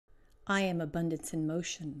I Am Abundance in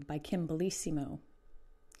Motion by Kim Bellissimo.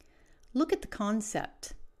 Look at the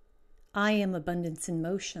concept. I am abundance in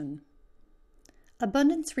motion.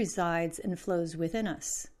 Abundance resides and flows within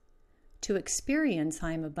us. To experience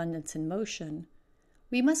I am abundance in motion,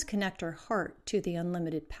 we must connect our heart to the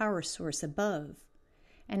unlimited power source above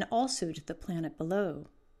and also to the planet below.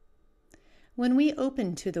 When we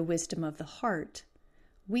open to the wisdom of the heart,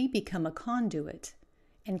 we become a conduit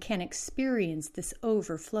and can experience this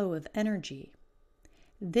overflow of energy.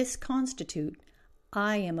 This constitutes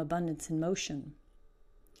I am abundance in motion.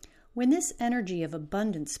 When this energy of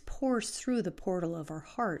abundance pours through the portal of our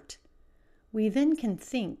heart, we then can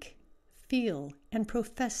think, feel, and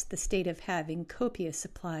profess the state of having copious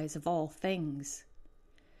supplies of all things.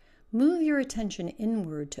 Move your attention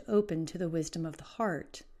inward to open to the wisdom of the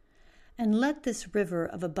heart, and let this river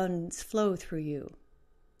of abundance flow through you.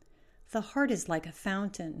 The heart is like a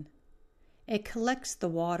fountain. It collects the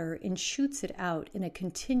water and shoots it out in a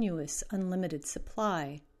continuous, unlimited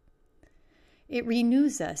supply. It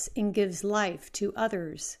renews us and gives life to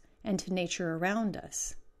others and to nature around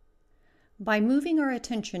us. By moving our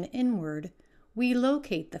attention inward, we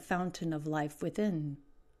locate the fountain of life within.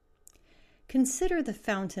 Consider the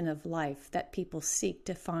fountain of life that people seek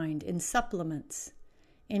to find in supplements,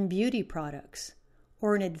 in beauty products,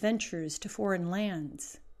 or in adventures to foreign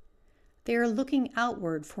lands. They are looking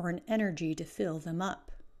outward for an energy to fill them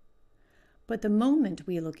up. But the moment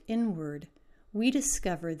we look inward, we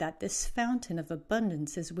discover that this fountain of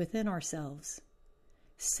abundance is within ourselves.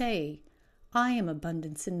 Say, I am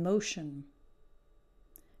abundance in motion.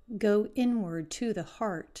 Go inward to the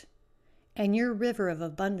heart, and your river of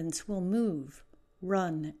abundance will move,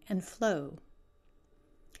 run, and flow.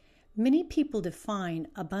 Many people define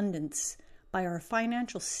abundance by our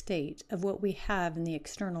financial state of what we have in the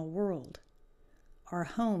external world, our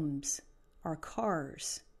homes, our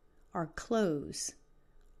cars, our clothes,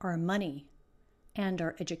 our money, and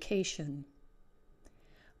our education.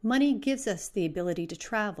 Money gives us the ability to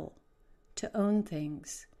travel, to own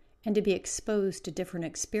things, and to be exposed to different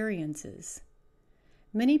experiences.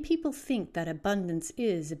 Many people think that abundance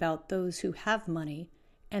is about those who have money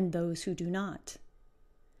and those who do not.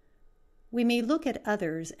 We may look at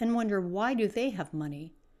others and wonder, why do they have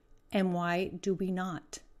money and why do we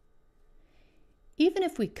not? Even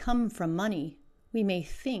if we come from money, we may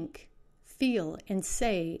think, feel, and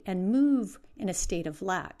say and move in a state of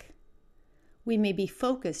lack. We may be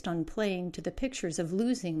focused on playing to the pictures of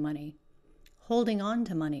losing money, holding on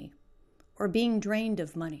to money, or being drained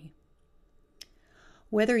of money.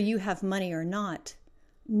 Whether you have money or not,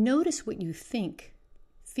 notice what you think,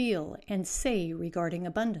 feel, and say regarding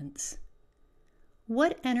abundance.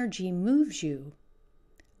 What energy moves you?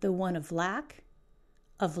 The one of lack,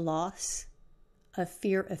 of loss, of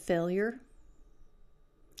fear of failure?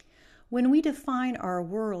 When we define our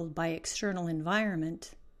world by external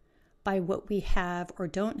environment, by what we have or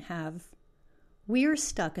don't have, we are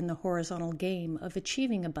stuck in the horizontal game of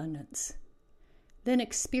achieving abundance, then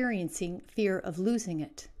experiencing fear of losing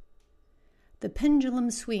it. The pendulum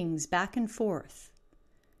swings back and forth.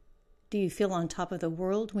 Do you feel on top of the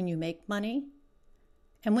world when you make money?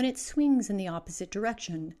 And when it swings in the opposite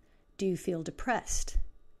direction, do you feel depressed?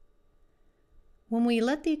 When we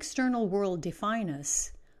let the external world define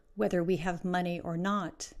us, whether we have money or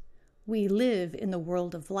not, we live in the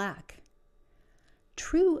world of lack.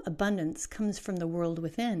 True abundance comes from the world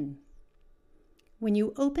within. When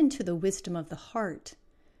you open to the wisdom of the heart,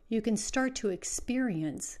 you can start to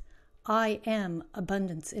experience I am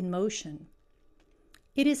abundance in motion.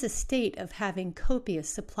 It is a state of having copious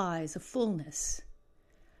supplies of fullness.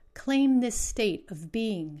 Claim this state of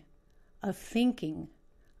being, of thinking,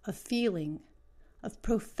 of feeling, of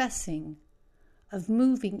professing, of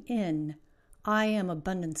moving in I am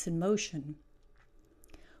abundance in motion.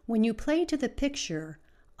 When you play to the picture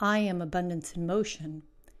I am abundance in motion,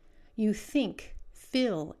 you think,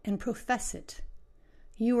 feel, and profess it.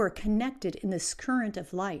 You are connected in this current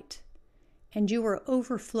of light, and you are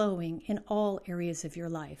overflowing in all areas of your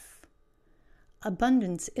life.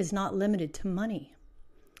 Abundance is not limited to money.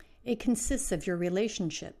 It consists of your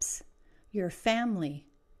relationships, your family,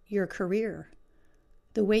 your career,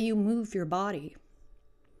 the way you move your body.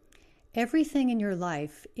 Everything in your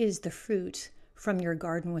life is the fruit from your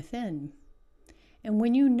garden within. And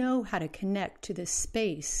when you know how to connect to this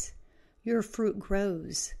space, your fruit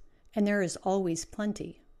grows, and there is always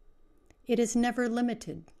plenty. It is never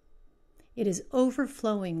limited. It is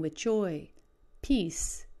overflowing with joy,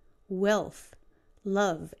 peace, wealth,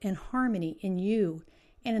 love, and harmony in you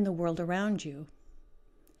and in the world around you.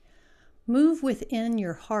 Move within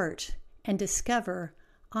your heart and discover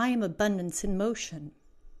I am abundance in motion.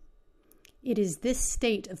 It is this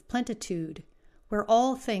state of plenitude where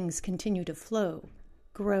all things continue to flow,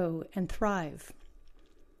 grow, and thrive.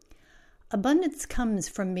 Abundance comes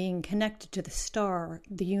from being connected to the star,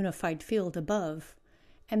 the unified field above,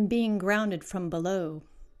 and being grounded from below.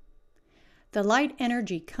 The light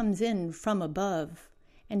energy comes in from above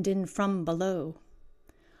and in from below,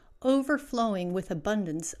 overflowing with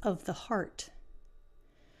abundance of the heart.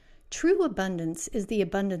 True abundance is the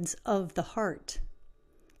abundance of the heart.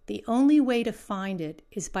 The only way to find it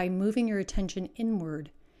is by moving your attention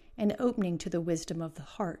inward and opening to the wisdom of the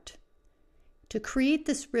heart, to create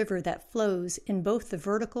this river that flows in both the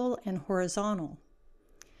vertical and horizontal.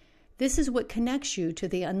 This is what connects you to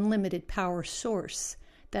the unlimited power source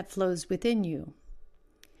that flows within you.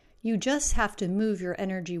 You just have to move your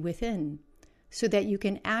energy within so that you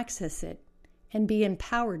can access it and be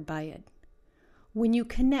empowered by it. When you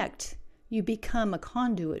connect, you become a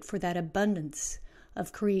conduit for that abundance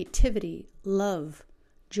of creativity, love,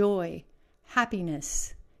 joy,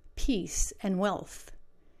 happiness, peace, and wealth.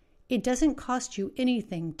 It doesn't cost you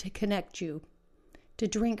anything to connect you, to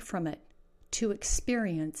drink from it, to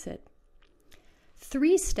experience it.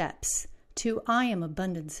 3 steps to I am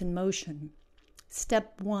abundance in motion.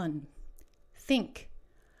 Step 1, think,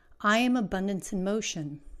 I am abundance in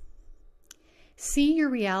motion. See your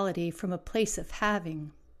reality from a place of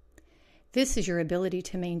having. This is your ability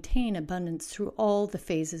to maintain abundance through all the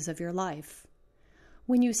phases of your life.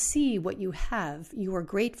 When you see what you have, you are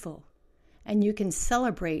grateful, and you can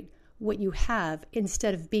celebrate what you have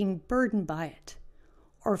instead of being burdened by it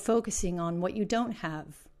or focusing on what you don't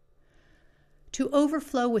have. To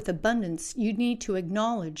overflow with abundance, you need to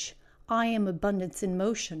acknowledge, I am abundance in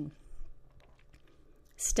motion.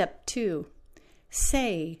 Step 2,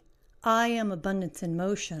 say, I am abundance in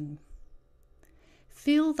motion.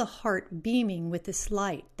 Feel the heart beaming with this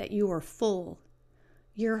light that you are full.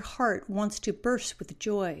 Your heart wants to burst with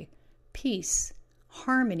joy, peace,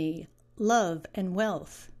 harmony, love, and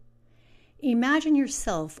wealth. Imagine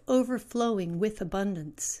yourself overflowing with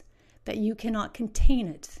abundance, that you cannot contain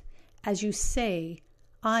it as you say,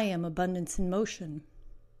 I am abundance in motion.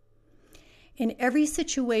 In every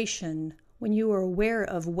situation, when you are aware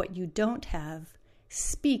of what you don't have,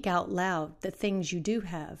 speak out loud the things you do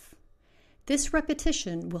have. This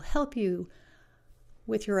repetition will help you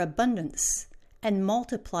with your abundance and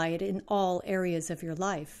multiply it in all areas of your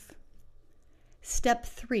life. Step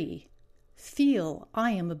 3, feel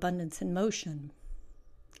I am abundance in motion.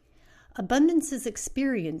 Abundance is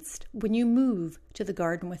experienced when you move to the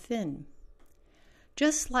garden within.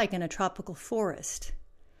 Just like in a tropical forest,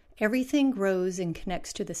 everything grows and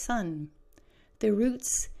connects to the sun. The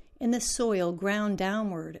roots in the soil ground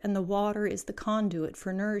downward, and the water is the conduit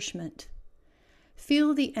for nourishment.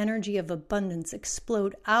 Feel the energy of abundance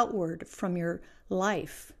explode outward from your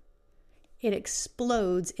life. It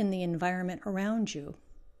explodes in the environment around you.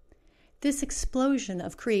 This explosion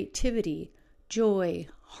of creativity, joy,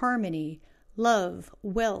 harmony, love,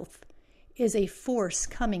 wealth is a force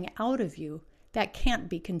coming out of you that can't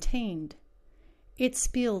be contained. It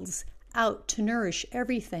spills out to nourish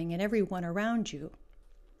everything and everyone around you.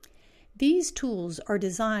 These tools are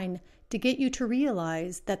designed to get you to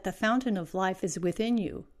realize that the fountain of life is within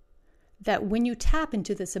you, that when you tap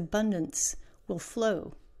into this abundance will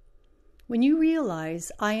flow. When you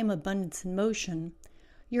realize I am abundance in motion,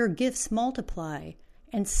 your gifts multiply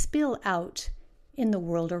and spill out in the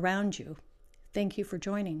world around you. Thank you for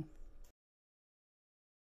joining.